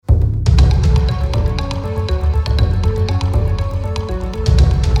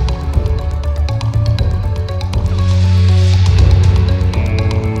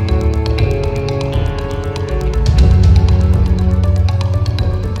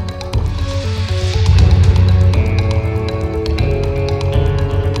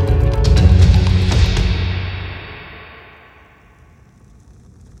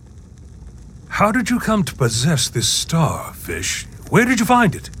how did you come to possess this star, Fish? Where did you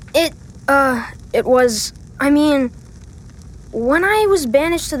find it? When I was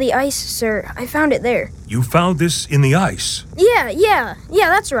banished to the ice, sir, I found it there. You found this in the ice? Yeah,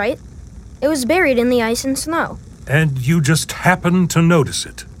 that's right. It was buried in the ice and snow. And you just happened to notice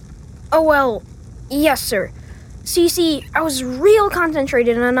it? Oh, well, yes, sir. So you see, I was real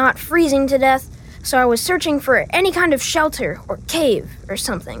concentrated on not freezing to death, so I was searching for any kind of shelter or cave or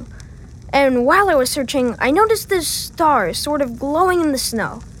something. And while I was searching, I noticed this star sort of glowing in the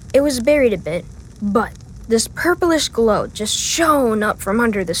snow. It was buried a bit, but this purplish glow just shone up from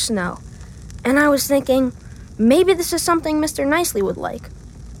under the snow. And I was thinking, maybe this is something Mr. Nicely would like.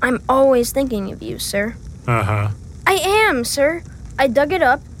 I'm always thinking of you, sir. Uh-huh. I am, sir. I dug it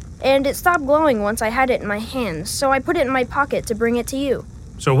up, and it stopped glowing once I had it in my hands, so I put it in my pocket to bring it to you.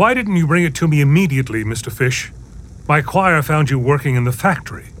 So why didn't you bring it to me immediately, Mr. Fish? My choir found you working in the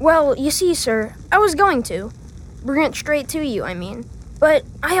factory. Well, you see, sir, I was going to. Bring it straight to you, I mean. But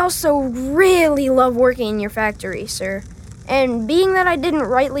I also really love working in your factory, sir. And being that I didn't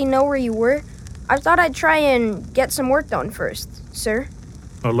rightly know where you were, I thought I'd try and get some work done first, sir.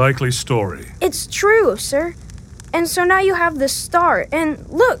 A likely story. It's true, sir. And so now you have this star, and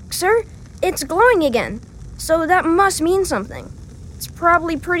look, sir, it's glowing again. So that must mean something. It's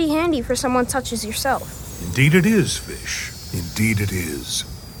probably pretty handy for someone such as yourself. Indeed it is, Fish. Indeed it is.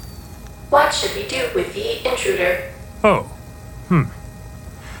 What should we do with the intruder? Oh.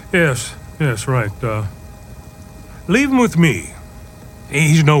 Yes, right. Leave him with me.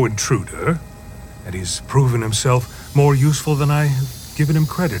 He's no intruder, and he's proven himself more useful than I've given him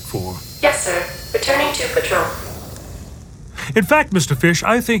credit for. Yes, sir. Returning to patrol. In fact, Mr. Fish,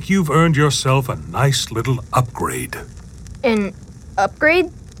 I think you've earned yourself a nice little upgrade. An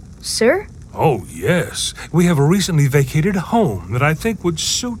upgrade, sir? Oh, yes. We have a recently vacated home that I think would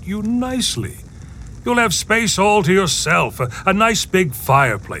suit you nicely. You'll have space all to yourself, a nice big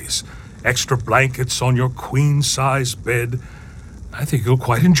fireplace, extra blankets on your queen-size bed. I think you'll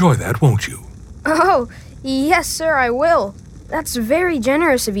quite enjoy that, won't you? Oh, yes, sir, I will. That's very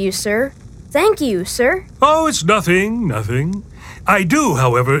generous of you, sir. Thank you, sir. Oh, it's nothing. I do,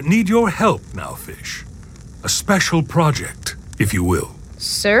 however, need your help now, Fish. A special project, if you will.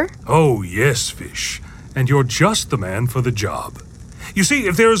 Sir? Oh, yes, Fish. And you're just the man for the job. You see,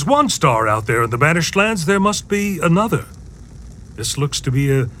 if there is one star out there in the Banished Lands, there must be another. This looks to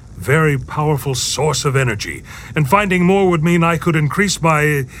be a very powerful source of energy, and finding more would mean I could increase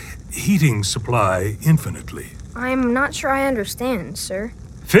my heating supply infinitely. I'm not sure I understand, sir.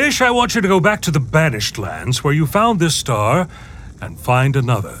 Fish, I want you to go back to the Banished Lands where you found this star and find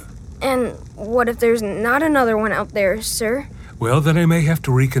another. And what if there's not another one out there, sir? Well, then I may have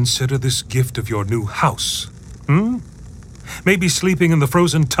to reconsider this gift of your new house. Maybe sleeping in the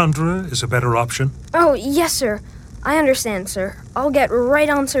frozen tundra is a better option? Oh, yes, sir. I understand, sir. I'll get right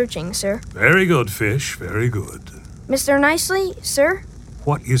on searching, sir. Very good, Fish. Very good. Mr. Nicely, sir?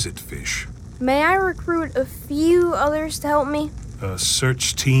 What is it, Fish? May I recruit a few others to help me? A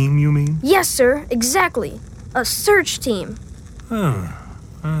search team, you mean? Yes, sir. Exactly. A search team.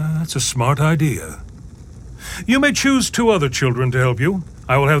 That's a smart idea. You may choose 2 other children to help you.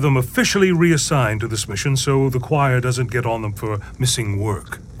 I will have them officially reassigned to this mission so the choir doesn't get on them for missing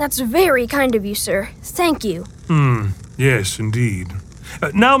work. That's very kind of you, sir. Thank you. Yes, indeed.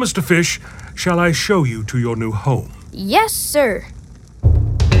 Now, Mr. Fish, shall I show you to your new home? Yes, sir.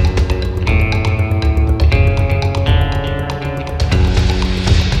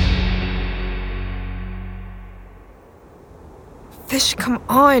 Fish, come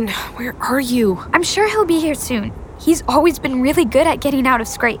on. Where are you? I'm sure he'll be here soon. He's always been really good at getting out of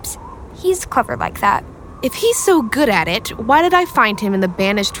scrapes. He's clever like that. If he's so good at it, why did I find him in the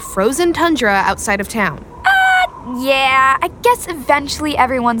banished frozen tundra outside of town? Yeah, I guess eventually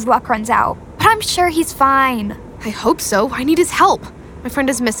everyone's luck runs out. But I'm sure he's fine. I hope so. I need his help. My friend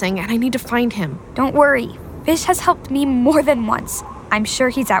is missing, and I need to find him. Don't worry. Fish has helped me more than once. I'm sure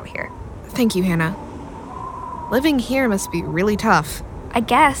he's out here. Thank you, Hannah. Living here must be really tough. I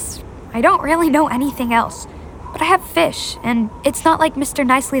guess. I don't really know anything else. But I have Fish, and it's not like Mr.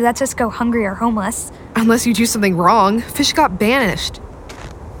 Nicely lets us go hungry or homeless. Unless you do something wrong. Fish got banished.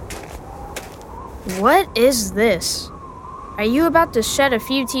 What is this? Are you about to shed a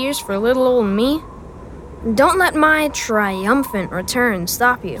few tears for little old me? Don't let my triumphant return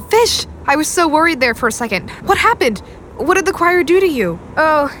stop you. Fish! I was so worried there for a second. What happened? What did the choir do to you?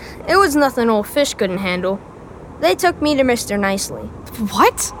 Oh, it was nothing old Fish couldn't handle. They took me to Mr. Nicely.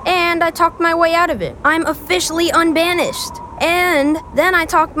 What? And I talked my way out of it. I'm officially unbanished. And then I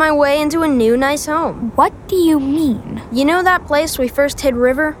talked my way into a new nice home. What do you mean? You know that place we first hid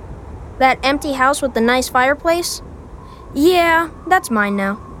River? That empty house with the nice fireplace? Yeah, that's mine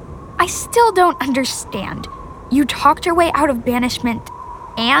now. I still don't understand. You talked your way out of banishment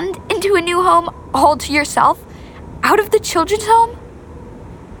and into a new home all to yourself? Out of the children's home?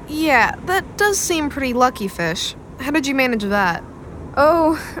 Yeah, that does seem pretty lucky, Fish. How did you manage that?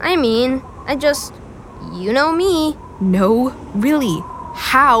 Oh, you know me. No, really.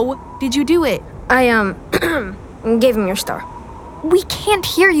 How did you do it? I, gave him your star. We can't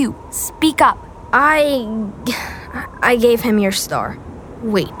hear you. Speak up. I gave him your star.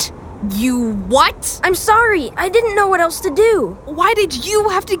 Wait, you what? I'm sorry, I didn't know what else to do. Why did you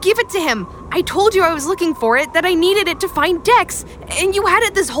have to give it to him? I told you I was looking for it, that I needed it to find Dex, and you had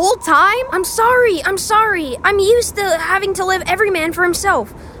it this whole time? I'm sorry. I'm used to having to live every man for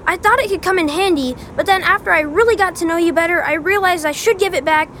himself. I thought it could come in handy, but then after I really got to know you better, I realized I should give it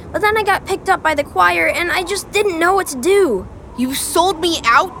back, but then I got picked up by the choir, and I just didn't know what to do. You sold me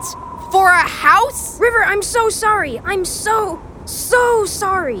out? For a house? River, I'm so sorry. I'm so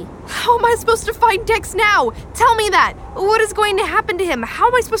sorry. How am I supposed to find Dex now? Tell me that. What is going to happen to him? How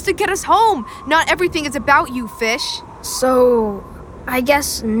am I supposed to get us home? Not everything is about you, Fish. So, I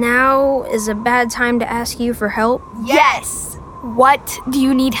guess now is a bad time to ask you for help? Yes! What do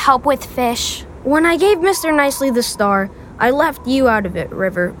you need help with, Fish? When I gave Mr. Nicely the star, I left you out of it,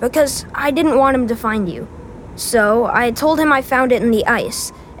 River, because I didn't want him to find you. So, I told him I found it in the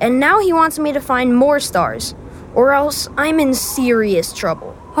ice, and now he wants me to find more stars, or else I'm in serious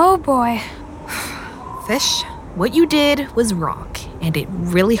trouble. Oh boy. Fish, what you did was wrong, and it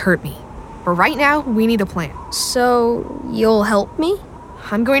really hurt me. But right now, we need a plan. So, you'll help me?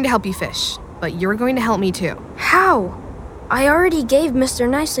 I'm going to help you, Fish, but you're going to help me too. How? I already gave Mr.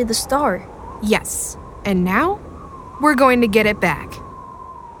 Nicely the star. Yes, and now we're going to get it back.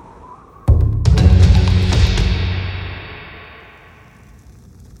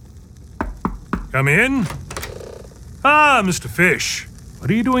 Come in. Ah, Mr. Fish. What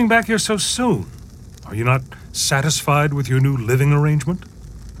are you doing back here so soon? Are you not satisfied with your new living arrangement?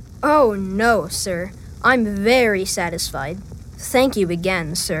 Oh, no, sir. I'm very satisfied. Thank you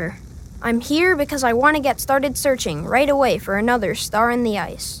again, sir. I'm here because I want to get started searching right away for another star in the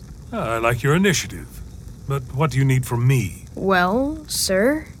ice. I like your initiative. But what do you need from me? Well,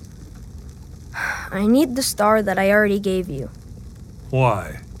 sir, I need the star that I already gave you.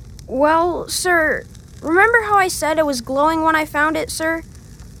 Why? Well, sir, remember how I said it was glowing when I found it, sir?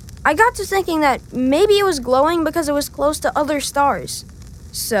 I got to thinking that maybe it was glowing because it was close to other stars.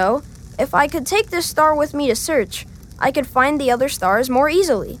 So, if I could take this star with me to search, I could find the other stars more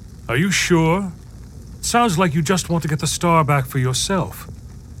easily. Are you sure? It sounds like you just want to get the star back for yourself.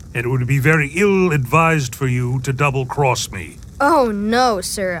 And it would be very ill-advised for you to double-cross me. Oh, no,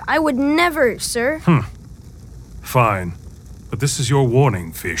 sir. I would never, sir. Fine. But this is your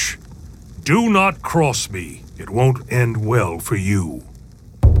warning, Fish. Do not cross me. It won't end well for you.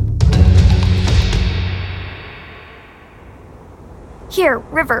 Here,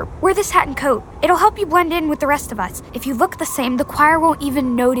 River, wear this hat and coat. It'll help you blend in with the rest of us. If you look the same, the choir won't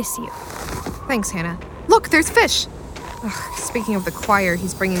even notice you. Thanks, Hannah. Look, there's Fish. Ugh, speaking of the choir,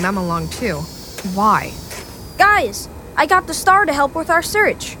 he's bringing them along too. Why? Guys, I got the star to help with our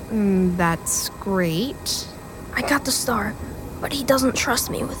search. That's great. I got the star, but he doesn't trust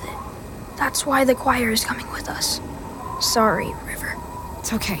me with it. That's why the choir is coming with us. Sorry, River.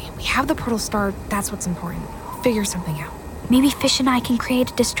 It's okay. We have the portal star. That's what's important. We'll figure something out. Maybe Fish and I can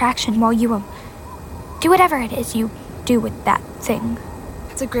create a distraction while you, do whatever it is you do with that thing.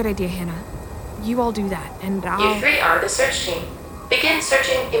 That's a great idea, Hannah. You all do that, and You I'll... three are the search team. Begin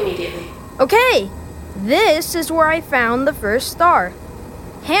searching immediately. Okay, this is where I found the first star.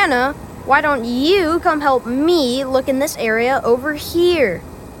 Hannah, why don't you come help me look in this area over here?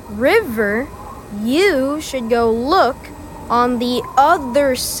 River, you should go look on the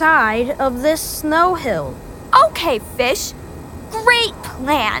other side of this snow hill. Okay, Fish. Great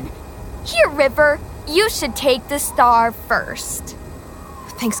plan. Here, River, you should take the star first.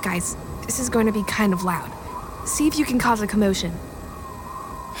 Thanks, guys. This is going to be kind of loud. See if you can cause a commotion.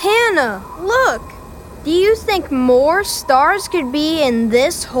 Hannah, look! Do you think more stars could be in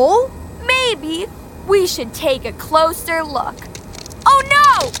this hole? Maybe we should take a closer look. Oh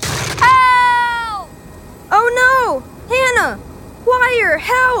no! Help! Oh no! Hannah! Choir,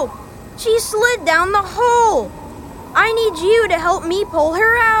 help! She slid down the hole! I need you to help me pull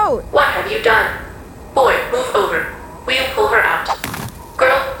her out! What have you done? Boy, move over. We'll pull her out.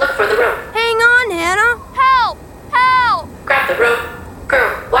 Girl, look for the rope. Hang on, Hannah! Help! Help! Grab the rope.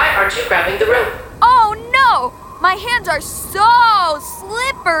 Girl, why aren't you grabbing the rope? Oh no! My hands are so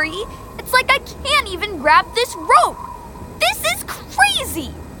slippery. It's like I can't even grab this rope. This is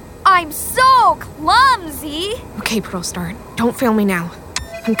crazy. I'm so clumsy. Okay, Protostar, don't fail me now.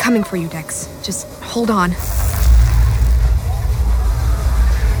 I'm coming for you, Dex. Just hold on.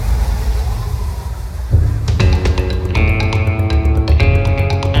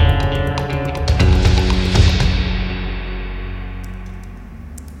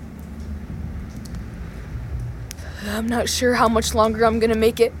 I'm not sure how much longer I'm gonna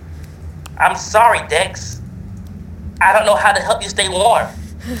make it. I'm sorry, Dex. I don't know how to help you stay warm.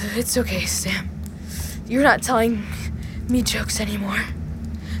 It's okay, Sam. You're not telling me jokes anymore.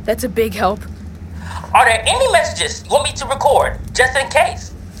 That's a big help. Are there any messages you want me to record, just in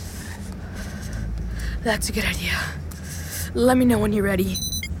case? That's a good idea. Let me know when you're ready.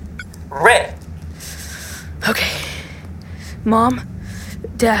 Ready. Okay. Mom,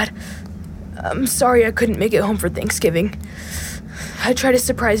 Dad, I'm sorry I couldn't make it home for Thanksgiving. I tried to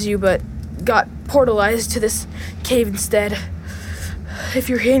surprise you, but got portalized to this cave instead. If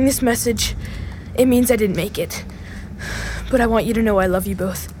you're hearing this message, it means I didn't make it. But I want you to know I love you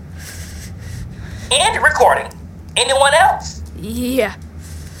both. And recording. Anyone else? Yeah.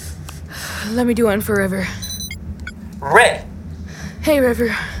 Let me do one for River. Ready. Hey, River.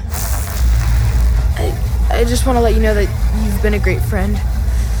 I just want to let you know that you've been a great friend.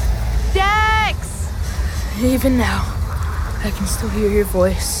 Dex! Even now, I can still hear your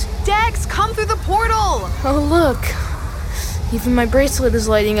voice. Dex, come through the portal! Oh, look. Even my bracelet is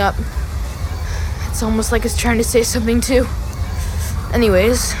lighting up. It's almost like it's trying to say something, too.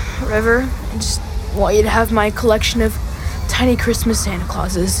 Anyways, River, I just want you to have my collection of tiny Christmas Santa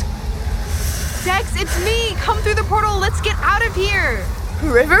Clauses. Dex, it's me! Come through the portal, let's get out of here!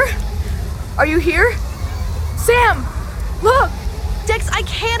 River? Are you here? Sam! Look! Dex, I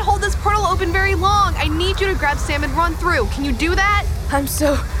can't hold this portal open very long. I need you to grab Sam and run through. Can you do that? I'm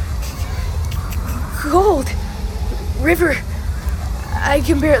so cold. River, I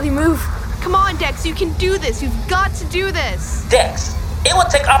can barely move. Come on, Dex, you can do this. You've got to do this. Dex, it will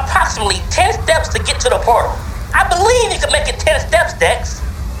take approximately 10 steps to get to the portal. I believe you can make it 10 steps, Dex.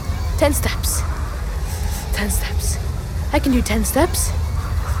 10 steps. 10 steps. I can do 10 steps.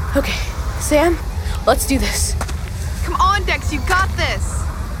 Okay, Sam, let's do this. Come on, Dex, you got this.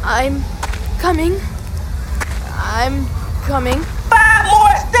 I'm coming. I'm coming. 5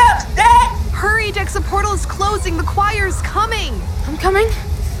 more steps, Dex. Hurry, Dex, the portal is closing. The choir's coming. I'm coming.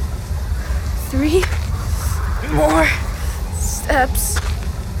 3 more steps.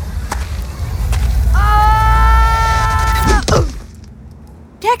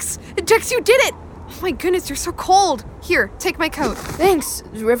 Dex, you did it. Oh my goodness, you're so cold. Here, take my coat. Thanks,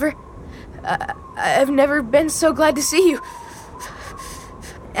 River. I've never been so glad to see you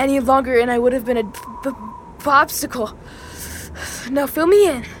any longer, and I would have been a popsicle. Now fill me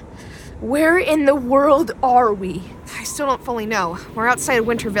in. Where in the world are we? I still don't fully know. We're outside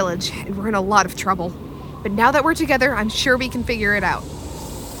Winter Village, and we're in a lot of trouble. But now that we're together, I'm sure we can figure it out.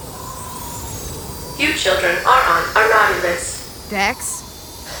 You children are on a naughty list.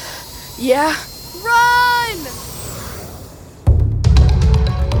 Dex? Yeah?